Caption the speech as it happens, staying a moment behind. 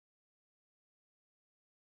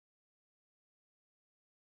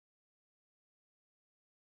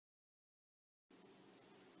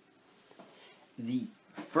The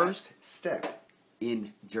first step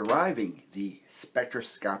in deriving the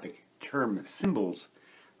spectroscopic term symbols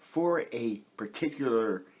for a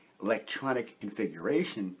particular electronic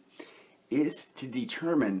configuration is to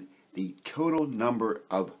determine the total number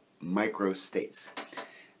of microstates.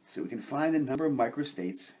 So we can find the number of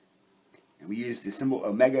microstates, and we use the symbol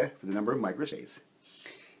omega for the number of microstates.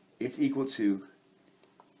 It's equal to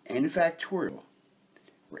n factorial,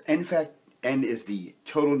 where n is the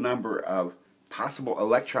total number of possible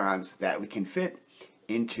electrons that we can fit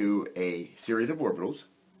into a series of orbitals,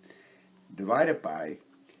 divided by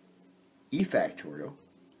e factorial,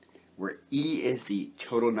 where e is the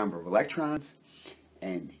total number of electrons,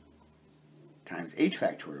 and times h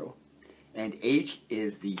factorial, and h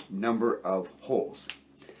is the number of holes.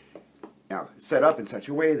 Now, it's set up in such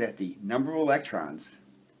a way that the number of electrons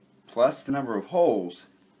plus the number of holes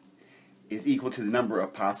is equal to the number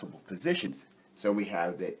of possible positions. So we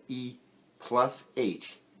have that E plus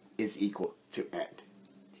H is equal to N.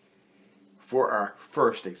 For our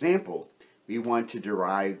first example, we want to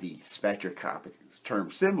derive the spectroscopic term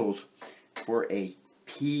symbols for a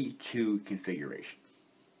P2 configuration.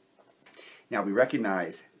 Now we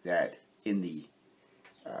recognize that in the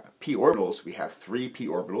p orbitals, we have 3 p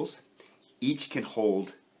orbitals. Each can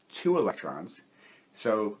hold 2 electrons.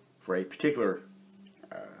 So for a particular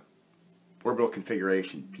orbital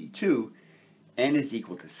configuration P2, n is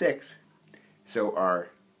equal to 6. So our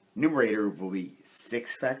numerator will be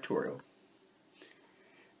 6 factorial.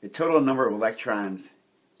 The total number of electrons,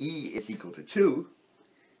 E, is equal to 2.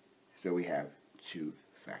 So we have 2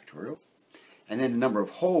 factorial. And then the number of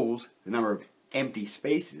holes, the number of empty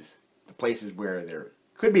spaces, the places where there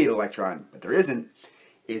could be an electron but there isn't,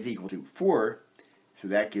 is equal to 4. So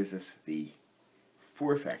that gives us the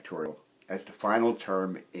 4 factorial as the final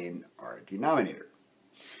term in our denominator.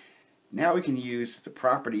 Now we can use the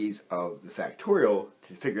properties of the factorial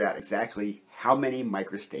to figure out exactly how many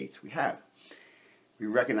microstates we have. We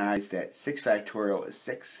recognize that 6 factorial is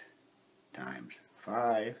 6 times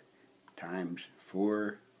 5 times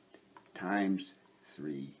 4 times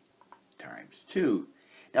 3 times 2.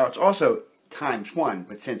 Now it's also times 1,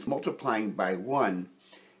 but since multiplying by 1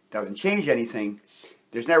 doesn't change anything,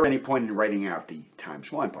 there's never any point in writing out the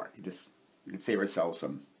times 1 part. We can save ourselves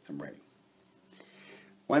some writing.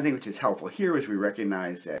 One thing which is helpful here is we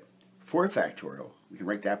recognize that 4 factorial, we can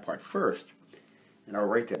write that part first, and I'll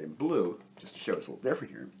write that in blue just to show us a little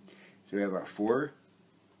different here. So we have our 4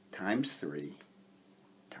 times 3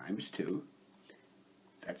 times 2.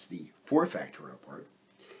 That's the 4 factorial part.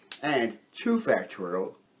 And 2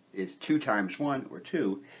 factorial is 2 times 1, or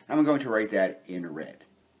 2. I'm going to write that in red.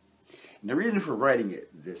 And the reason for writing it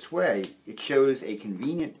this way, it shows a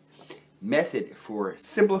convenient method for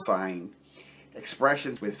simplifying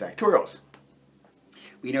expressions with factorials.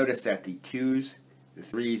 We notice that the 2's, the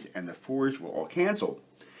 3's, and the 4's will all cancel.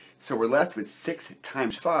 So we're left with 6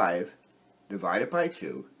 times 5 divided by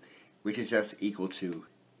 2, which is just equal to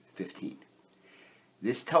 15.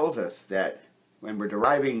 This tells us that when we're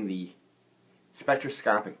deriving the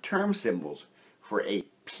spectroscopic term symbols for a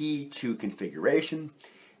P2 configuration,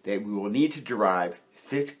 that we will need to derive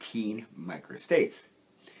 15 microstates.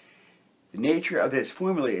 The nature of this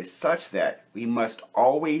formula is such that we must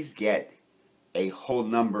always get a whole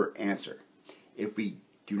number answer. If we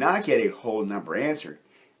do not get a whole number answer,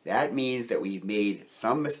 that means that we've made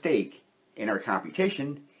some mistake in our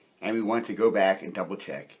computation, and we want to go back and double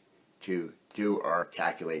check to do our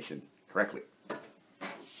calculation correctly.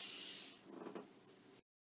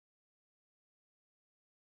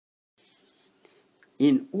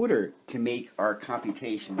 In order to make our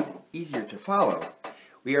computations easier to follow,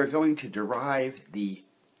 we are going to derive the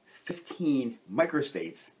 15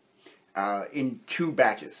 microstates in 2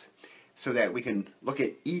 batches so that we can look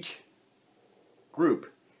at each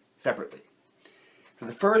group separately. For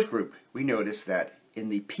the first group, we notice that in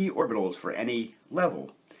the p orbitals for any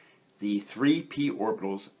level, the 3 p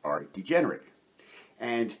orbitals are degenerate.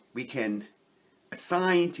 And we can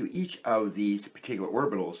assign to each of these particular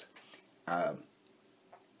orbitals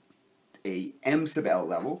a m sub l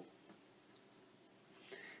level.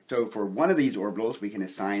 So for one of these orbitals, we can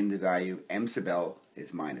assign the value m sub l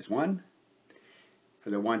is -1. For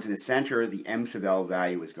the ones in the center, the m sub l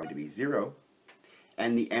value is going to be 0.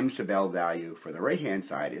 And the m sub l value for the right-hand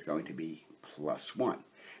side is going to be +1.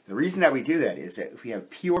 The reason that we do that is that if we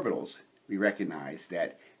have p orbitals, we recognize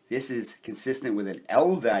that this is consistent with an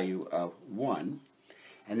L value of 1,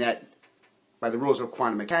 and that by the rules of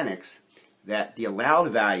quantum mechanics, that the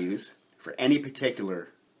allowed values for any particular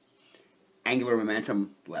angular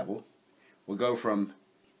momentum level will go from,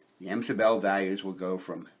 the m sub l values will go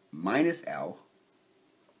from -L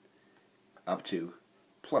up to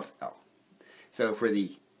plus L. So for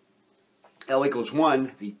the L equals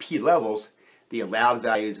 1, the P levels, the allowed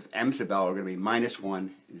values of M sub L are going to be minus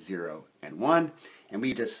 1, 0, and 1. And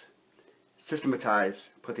we just systematize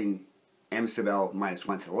putting M sub L minus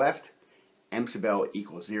 1 to the left, M sub L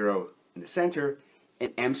equals 0 in the center,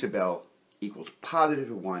 and M sub L equals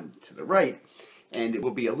positive 1 to the right. And it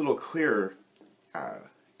will be a little clearer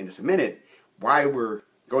in just a minute why we're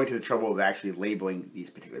going to the trouble of actually labeling these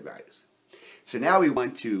particular values. So now we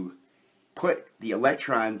want to put the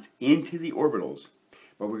electrons into the orbitals,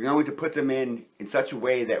 but we're going to put them in such a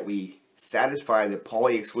way that we satisfy the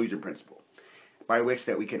Pauli exclusion principle, by which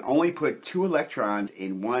that we can only put 2 electrons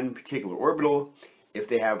in one particular orbital if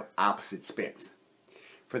they have opposite spins.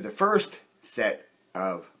 For the first set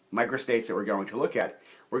of microstates that we're going to look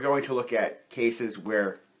at cases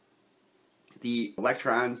where the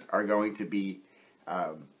electrons are going to be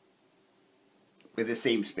with the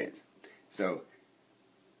same spins. So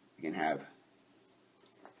we can have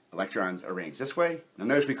electrons arranged this way. Now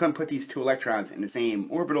notice we couldn't put these 2 electrons in the same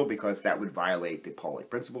orbital because that would violate the Pauli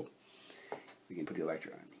principle. We can put the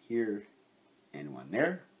electron here and one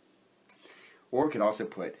there. Or we can also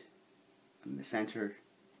put in the center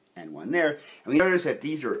and one there. And we notice that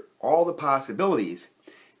these are all the possibilities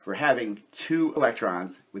for having 2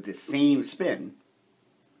 electrons with the same spin,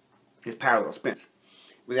 as parallel spins,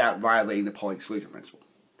 without violating the Pauli exclusion principle.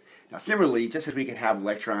 Now similarly, just as we could have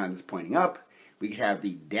electrons pointing up, we could have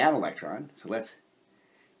the down electron. So let's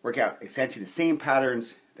work out essentially the same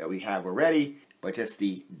patterns that we have already, but just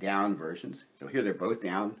the down versions. So here they're both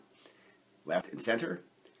down, left and center.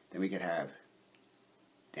 Then we could have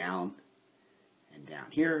down and down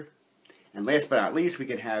here. And last but not least, we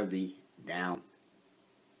could have the down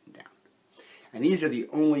and down. And these are the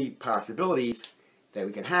only possibilities that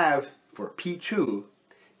we can have for P2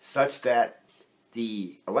 such that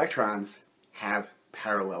the electrons have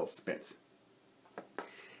parallel spins.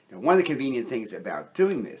 Now, one of the convenient things about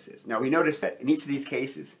doing this is, now we notice that in each of these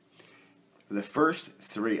cases, for the first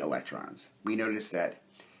 3 electrons, we notice that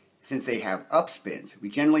since they have up spins, we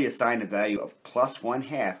generally assign a value of plus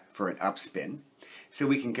 1/2 for an up spin, so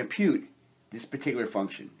we can compute this particular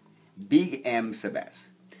function, big M sub s.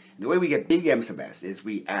 And the way we get big M sub s is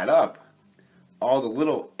we add up all the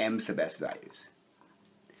little M sub s values.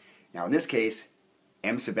 Now in this case,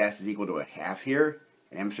 M sub s is equal to 1/2 here,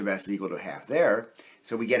 and M sub s is equal to 1/2 there,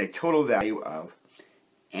 so we get a total value of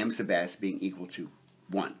M sub s being equal to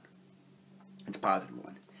 1. It's positive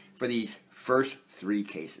 1 for these first 3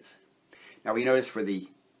 cases. Now we notice for the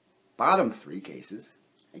bottom 3 cases,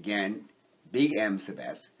 again, big M sub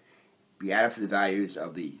s, we add up to the values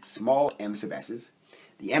of the small M sub s's.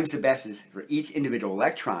 The M sub s's for each individual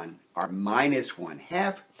electron are minus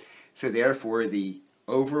 1/2, so therefore the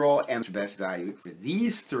overall M sub s value for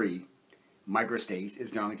these 3 microstates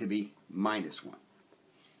is going to be minus 1.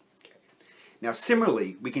 Okay. Now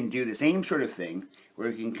similarly, we can do the same sort of thing where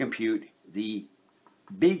we can compute the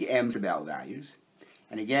big M sub L values.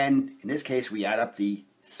 And again, in this case, we add up the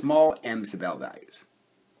small M sub L values.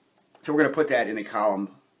 So we're going to put that in a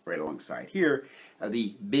column right alongside here of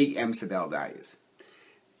the big M sub L values.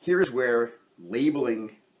 Here's where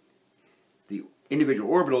labeling the individual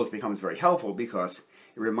orbitals becomes very helpful because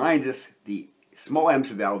it reminds us the small M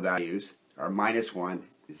sub L values are minus 1,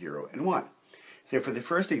 0, and 1. So for the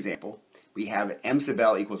first example, we have an M sub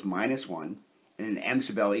L equals minus 1 and an M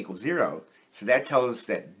sub L equals 0. So that tells us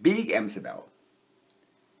that big M sub L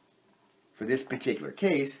for this particular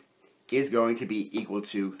case is going to be equal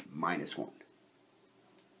to minus 1.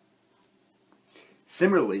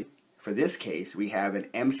 Similarly, for this case, we have an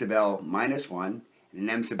M sub L minus 1 and an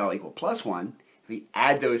M sub L equal plus 1. If we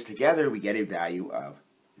add those together, we get a value of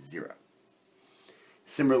 0.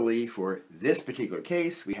 Similarly, for this particular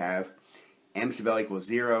case, we have M sub L equals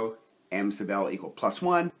 0, M sub L equal plus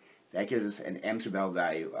 1. That gives us an M sub L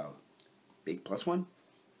value of big plus 1.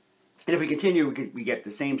 And if we continue, we get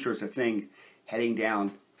the same sorts of thing heading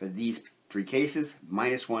down for these 3 cases.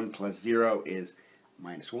 Minus 1 plus 0 is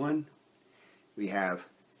minus 1. We have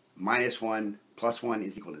minus 1 plus 1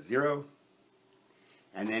 is equal to 0.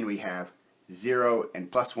 And then we have 0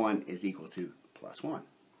 and plus 1 is equal to plus 1.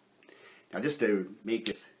 Now just to make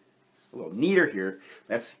this a little neater here,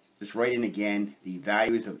 let's just write in again the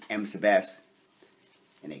values of M sub s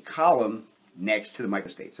in a column next to the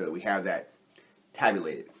microstate so that we have that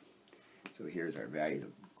tabulated. So here's our values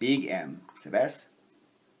of big M sub s.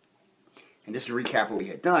 And just to recap what we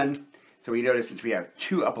had done, so we notice since we have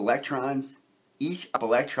 2 up electrons, each up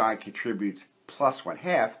electron contributes plus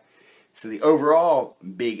 1/2, so the overall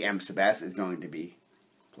big M sub s is going to be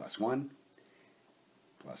plus 1,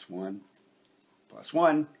 plus 1, plus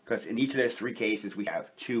 1, because in each of those three cases we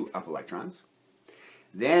have 2 up electrons.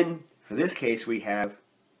 Then, for this case, we have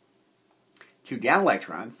 2 down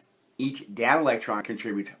electrons. Each down electron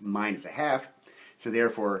contributes minus a half, so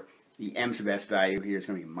therefore the m sub s value here is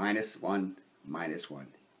going to be minus 1, minus 1,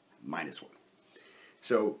 minus 1.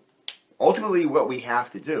 So ultimately what we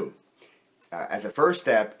have to do as a first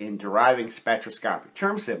step in deriving spectroscopic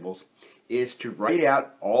term symbols is to write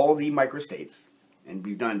out all the microstates, and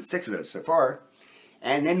we've done 6 of those so far,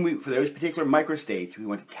 and then for those particular microstates we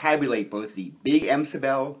want to tabulate both the big M sub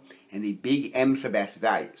L and the big M sub S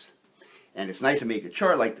values. And it's nice to make a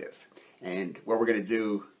chart like this. And what we're going to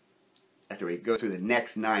do after we go through the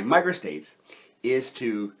next 9 microstates is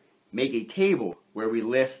to make a table where we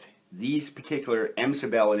list these particular M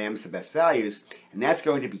sub L and M sub S values, and that's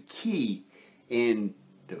going to be key in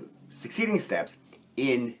the succeeding steps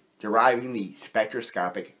in deriving the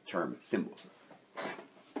spectroscopic term symbols.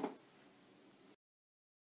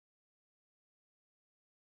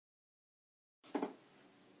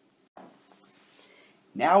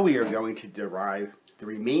 Now we are going to derive the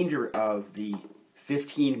remainder of the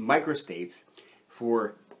 15 microstates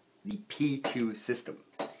for the P2 system.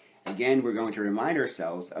 Again, we're going to remind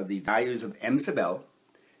ourselves of the values of M sub L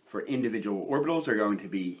for individual orbitals are going to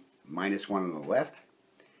be minus 1 on the left,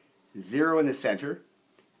 0 in the center,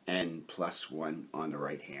 and plus 1 on the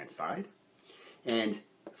right-hand side. And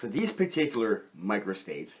for these particular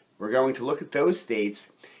microstates, we're going to look at those states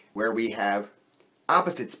where we have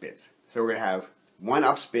opposite spins. So we're going to have 1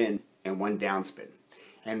 up spin and 1 down spin.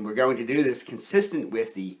 And we're going to do this consistent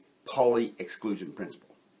with the Pauli exclusion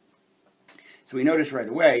principle. So we notice right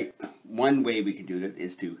away, one way we can do that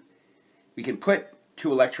is we can put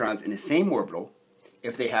 2 electrons in the same orbital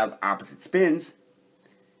if they have opposite spins,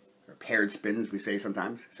 or paired spins we say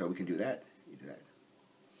sometimes, so we can do that.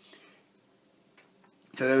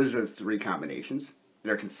 So those are 3 combinations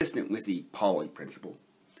that are consistent with the Pauli principle.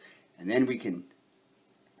 And then we can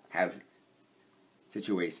have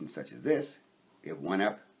situations such as this. We have 1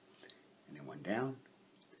 up, and then 1 down,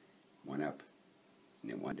 1 up,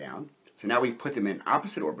 and then 1 down. So now we put them in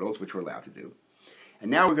opposite orbitals, which we're allowed to do. And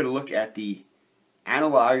now we're going to look at the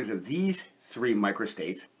analogs of these 3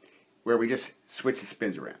 microstates where we just switch the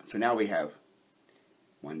spins around. So now we have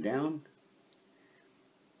 1 down,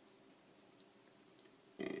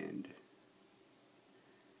 and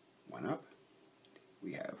 1 up.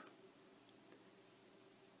 We have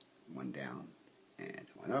 1 down and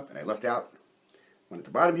 1 up. And I left out 1 at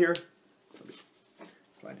the bottom here. So we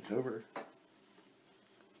slide this over.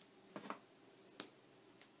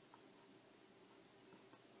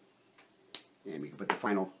 And we can put the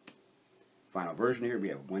final version here. We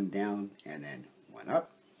have 1 down and then 1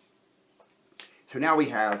 up. So now we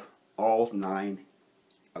have all 9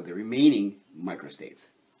 of the remaining microstates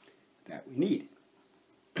that we need.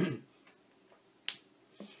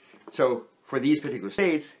 So for these particular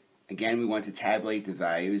states, again, we want to tabulate the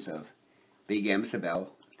values of big M sub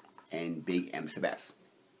L and big M sub S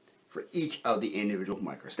for each of the individual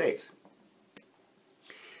microstates.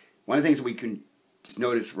 One of the things that we can just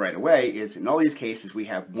notice right away is in all these cases we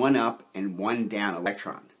have 1 up and 1 down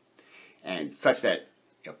electron, and such that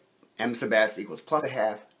M sub S equals plus a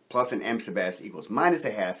half plus an M sub S equals minus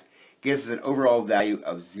a half gives us an overall value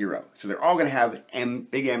of 0. So they're all going to have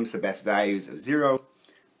big M sub S values of 0.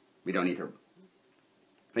 We don't need to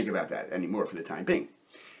think about that anymore for the time being.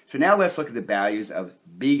 So now let's look at the values of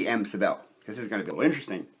big M sub L, because this is going to be a little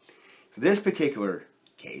interesting. For this particular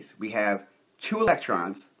case, we have 2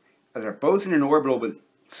 electrons that are both in an orbital with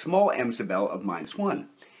small M sub L of minus 1.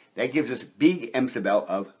 That gives us big M sub L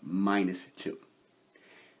of minus 2.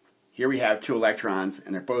 Here we have 2 electrons,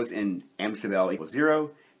 and they're both in M sub L equals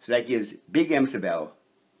 0, so that gives big M sub L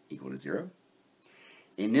equal to 0.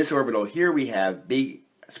 In this orbital here we have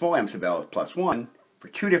small M sub L plus 1 for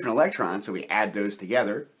 2 different electrons, so we add those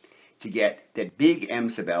together to get that big M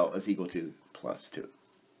sub L is equal to plus 2.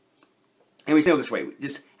 And we say it this way, we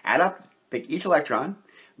just add up, pick each electron,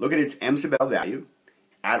 look at its M sub L value,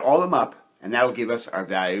 add all of them up, and that will give us our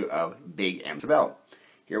value of big M sub L.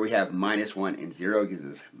 Here we have minus 1 and 0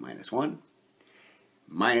 gives us minus 1.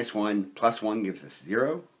 Minus 1 plus 1 gives us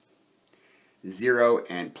 0. 0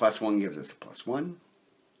 and plus 1 gives us plus 1.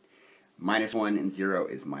 Minus 1 and 0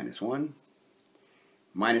 is minus 1.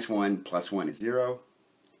 Minus 1 plus 1 is 0.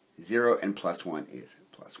 0 and plus 1 is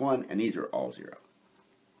plus 1. And these are all 0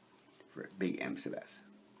 for big M sub S.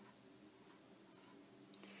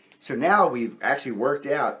 So now we've actually worked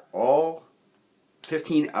out all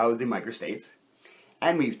 15 of the microstates,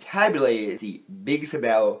 and we've tabulated the big sub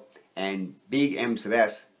L and big M sub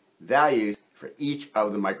S values for each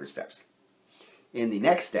of the microsteps. In the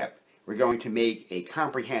next step, we're going to make a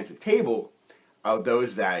comprehensive table of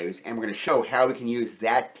those values, and we're going to show how we can use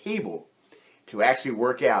that table to actually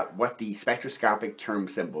work out what the spectroscopic term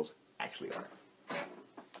symbols actually are.